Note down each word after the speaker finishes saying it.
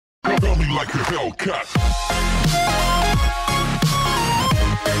me like a Hellcat.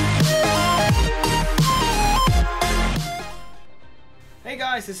 Hey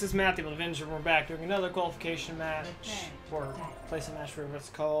guys, this is Matthew with Avenger. We're back doing another qualification match, or placement match for what it's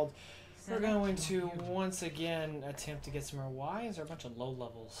called. We're going to once again attempt to get some more. Why is there a bunch of low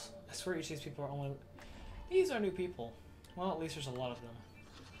levels? I swear each of these people are only... These are new people. Well, at least there's a lot of them.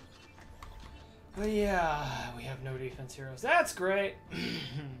 But yeah, we have no defense heroes. That's great!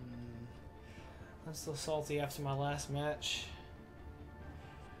 I'm still salty after my last match.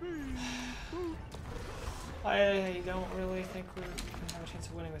 I don't really think we're going to have a chance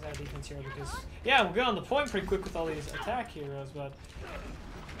of winning without a defense hero because... Yeah, we'll get on the point pretty quick with all these attack heroes, but...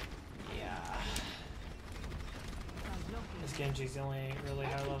 Yeah... This Genji's the only really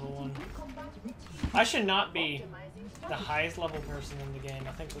high level one. I should not be the highest level person in the game.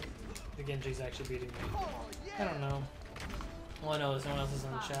 I think the Genji's actually beating me. I don't know. All I know is no one else is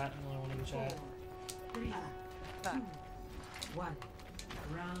in the chat. I'm the only one in the chat. 3, 2, 1.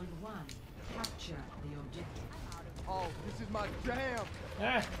 Round 1. Capture the objective. Oh, this is my jam.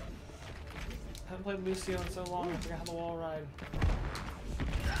 Yeah. Haven't played Lucio in so long. I forgot how the wall ride.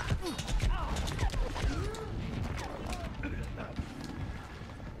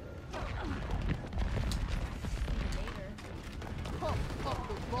 Up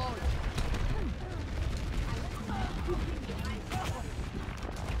the volume.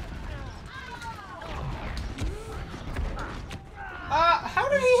 How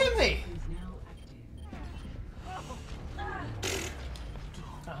did he hit me?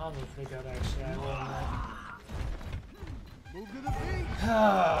 I'll move pretty good actually. I will admit. Move to the beat.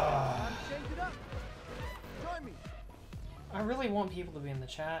 Change it up. Join me. I really want people to be in the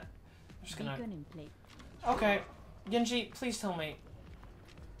chat. I'm just gonna... Okay. Genji, please tell me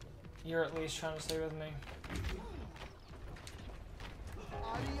you're at least trying to stay with me.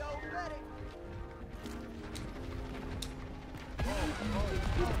 Audio ready.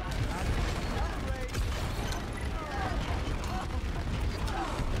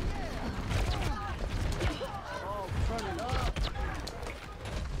 Oh, turn it up.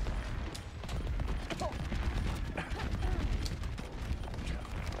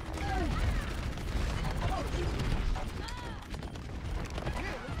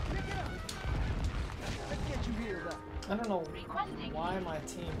 I don't know why my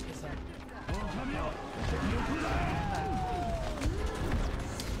team isn't.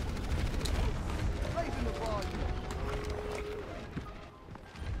 Raising the volume.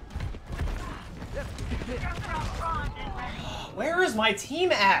 Where is my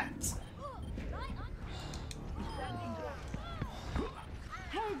team at?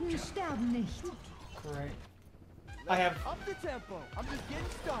 Helden sterben nicht. Great. I have Up the tempo. I'm just getting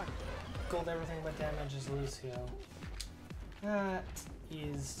started. gold everything but damage is Lucio. That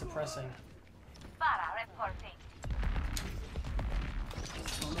is depressing.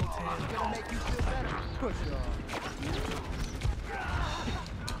 It's gonna make you feel better. Push it on.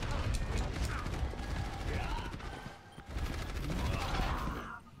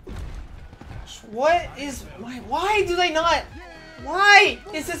 What is my... Why do they not... Why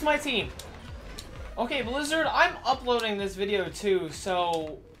is this my team? Okay, Blizzard, I'm uploading this video too,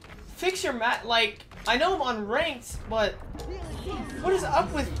 so... Fix your mat... Like, I know I'm on ranked, but... What is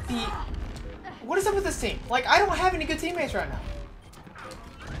up with the... What is up with this team? Like, I don't have any good teammates right now.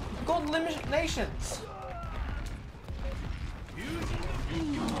 Gold eliminations.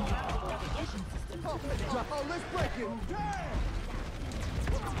 Oh, let's break it.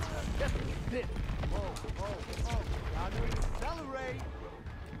 Oh. I know you accelerate.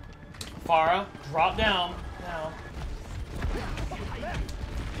 Farah, drop down now.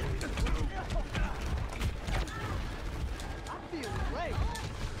 I feel great.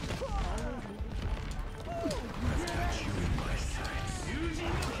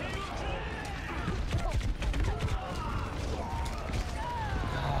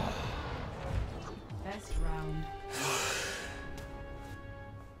 Best round.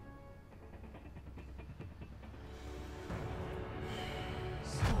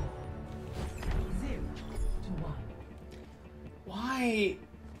 Score 0-1. Why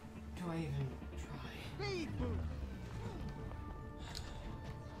do I even try? Speed boost.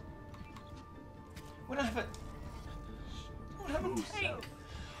 We don't have a tank.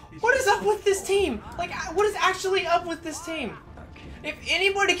 What is up with this team? Like, what is actually up with this team? If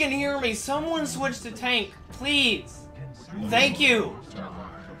anybody can hear me, someone switch to tank, please. Thank you.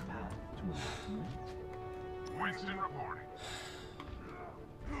 Winston reporting.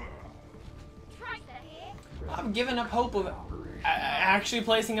 I'm giving up hope of actually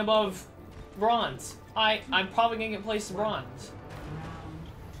placing above bronze. I'm probably gonna get placed in bronze.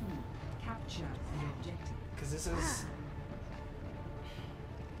 objective. Because this is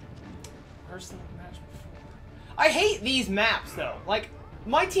worse than the match before. I hate these maps though. Like,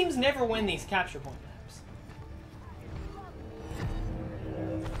 my teams never win these capture point maps.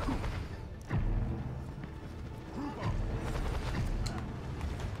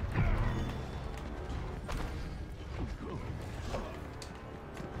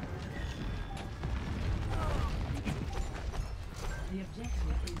 The objective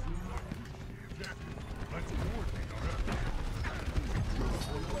is now. Let's coordinate our efforts.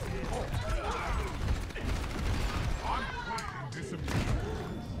 I'm fighting disappear.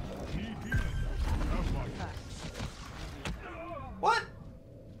 Need healing. Have my What?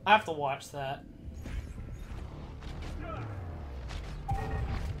 I have to watch that.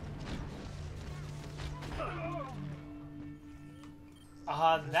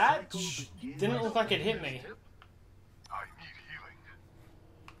 That didn't look like it hit me. I need healing.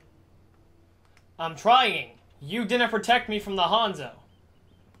 I'm trying. You didn't protect me from the Hanzo.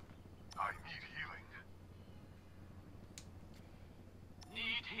 I need healing.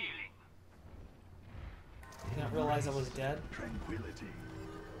 Need healing. Didn't realize I was dead. Tranquility.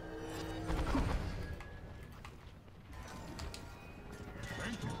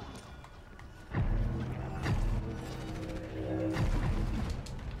 Thank you.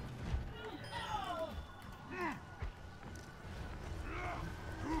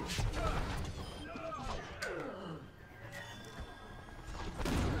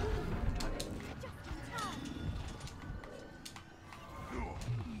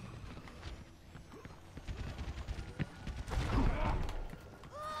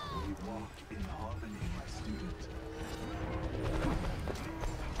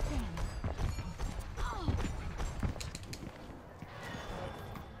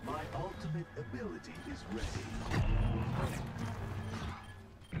 Ability is ready.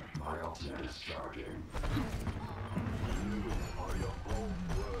 My ultimate is charging. You are your own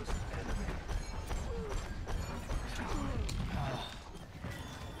worst enemy.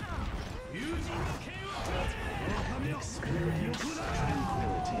 Experience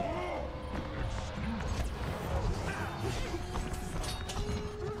tranquility.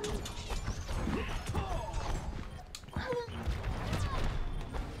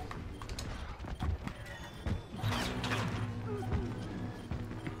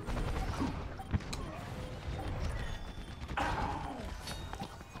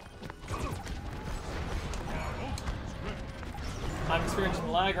 I'm experiencing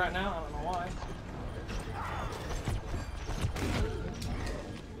lag right now. I don't know why.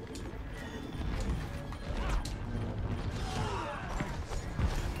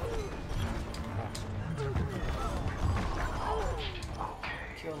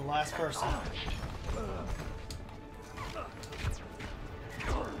 Kill the last person.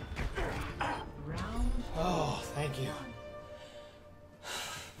 Oh, thank you.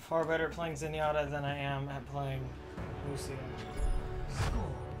 Far better at playing Zenyatta than I am at playing Lucio. Score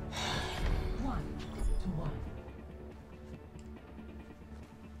 1-1.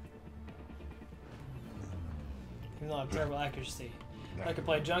 Even though I have terrible accuracy. I could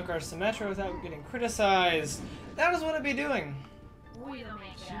play Junker or Symmetra without getting criticized. That is what I'd be doing.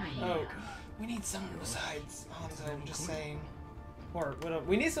 Oh, we need someone besides Hanzo, I'm just saying. Or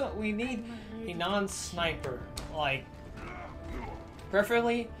we need a non-sniper, like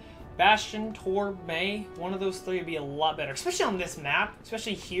preferably Bastion, Torb, Mei. One of those three would be a lot better, especially on this map,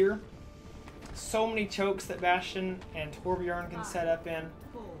 especially here. So many chokes that Bastion and Torbjorn can set up in.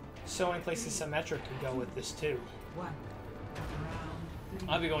 So many places Symmetra could go with this too.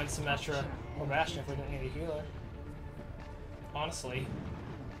 I'd be going Symmetra or Bastion if we didn't need a healer. Honestly.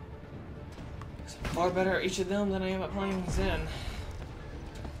 I'm far better at each of them than I am at playing Zen.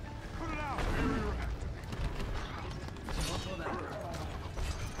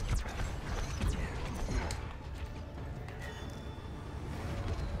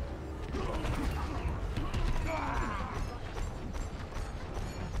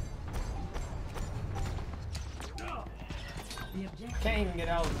 Can't even get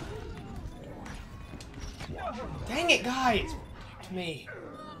out. Dang it, guys! To me.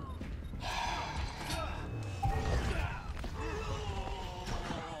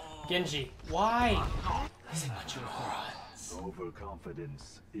 Genji, why? Is it a bunch of morons?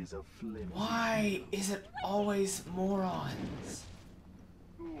 Overconfidence is a flimsy. Why is it always morons?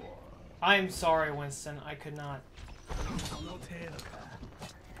 I'm sorry, Winston. I could not.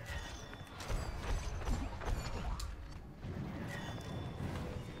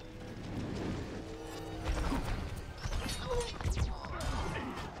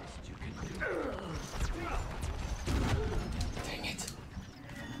 Dang it.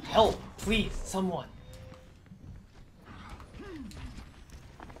 Help, please, someone.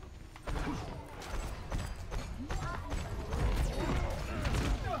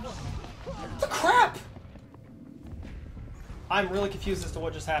 What the crap? I'm really confused as to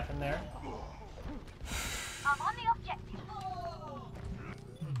what just happened there. I'm on the objective.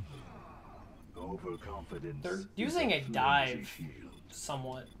 Overconfidence. They're is using a flimsy dive. shield.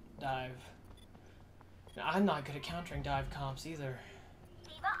 Somewhat dive. I'm not good at countering dive comps either.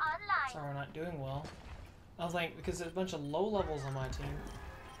 Fever online. Sorry, we're not doing well. I was like, because there's a bunch of low levels on my team.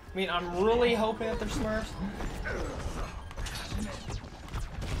 I mean, I'm really hoping that they're Smurfs.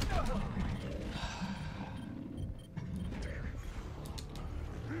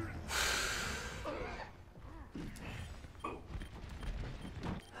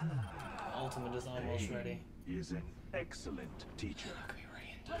 Ultimate is almost ready. Is an excellent teacher. Not gonna be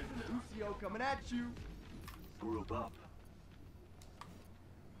ready in time. Lucio coming at you. Group up.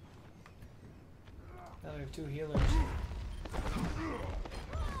 Now we have 2 healers.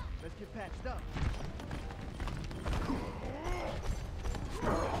 Let's get patched up.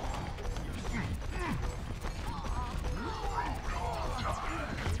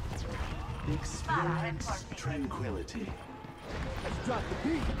 Experience tranquility. Let's drop the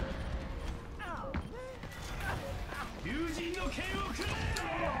beat.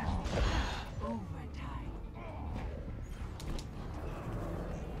 Overtime.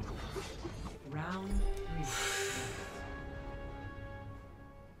 Round 3.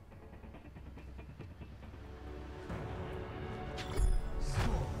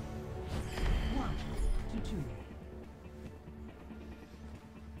 Score 1-2.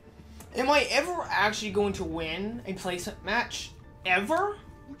 Am I ever actually going to win a placement match? Ever?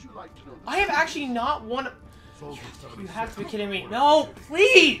 Would you like to know I have actually not won a... You have to be kidding me. No,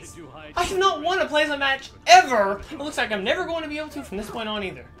 please! I have not won a placement match ever! It looks like I'm never going to be able to from this point on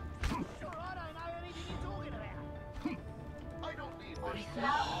either. I don't need this.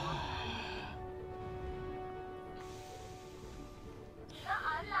 Fever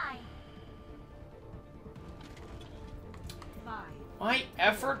online. 5. My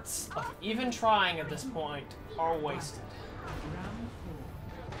efforts of even trying at this point are wasted. Round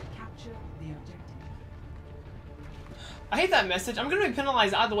 4. Capture the objective. I hate that message. I'm going to be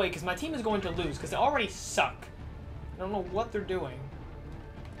penalized either way because my team is going to lose because they already suck. I don't know what they're doing.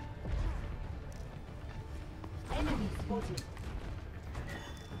 Enemy spotted.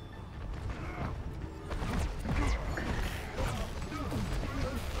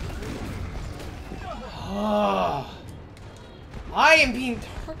 I am being...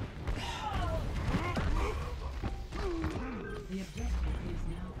 The objective is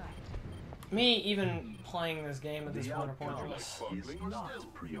now back. Me even playing this game at this point are pointless. Is not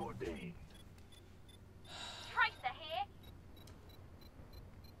preordained. Tracer here.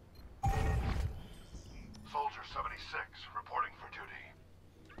 Soldier 76 reporting for duty.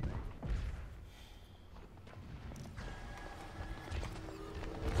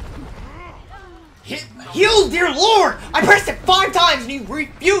 Heal, dear lord! I pressed it 5 times and you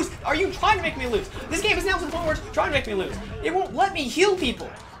refused! Are you trying to make me lose? This game is now to the point where it's trying to make me lose. It won't let me heal people.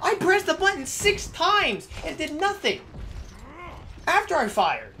 I pressed the button 6 times and it did nothing. After I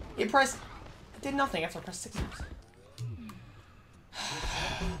fired, it did nothing after I pressed 6 times.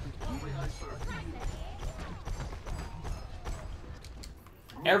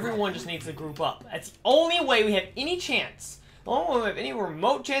 Everyone just needs to group up. That's the only way we have any chance. The only way we have any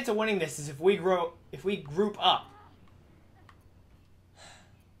remote chance of winning this is if we group up.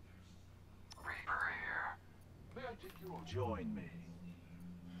 Reaper here. May I take you on? Join me.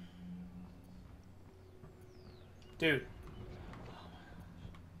 Dude.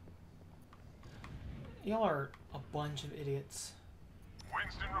 Y'all are a bunch of idiots.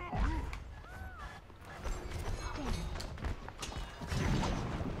 Winston reporting.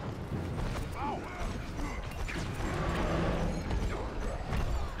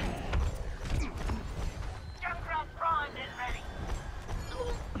 Junkrat primed and ready.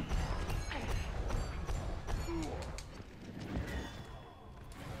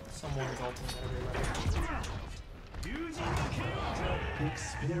 Someone's ultimate everywhere.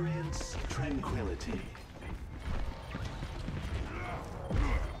 Experience tranquility.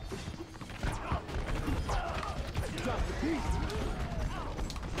 Drop the beat.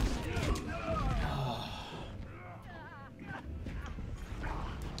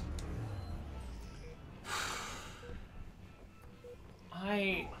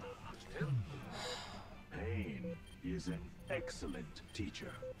 Pain is an excellent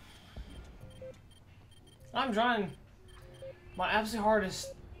teacher. I'm trying my absolute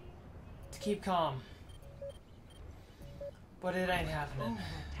hardest to keep calm. But it ain't happening.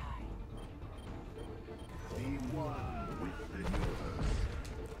 Overtime.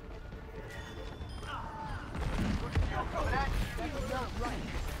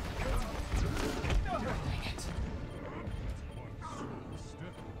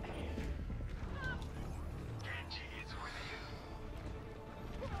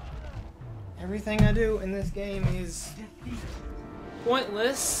 Everything I do in this game is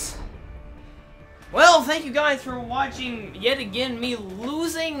pointless. Well, thank you guys for watching yet again me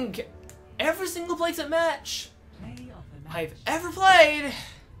losing every single placement match I've ever played.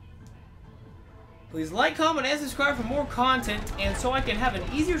 Please like, comment, and subscribe for more content, and so I can have an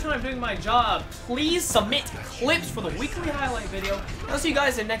easier time doing my job, please submit clips for the weekly highlight video. I'll see you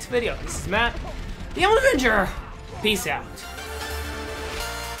guys in the next video. This is Matt, the Element Avenger. Peace out.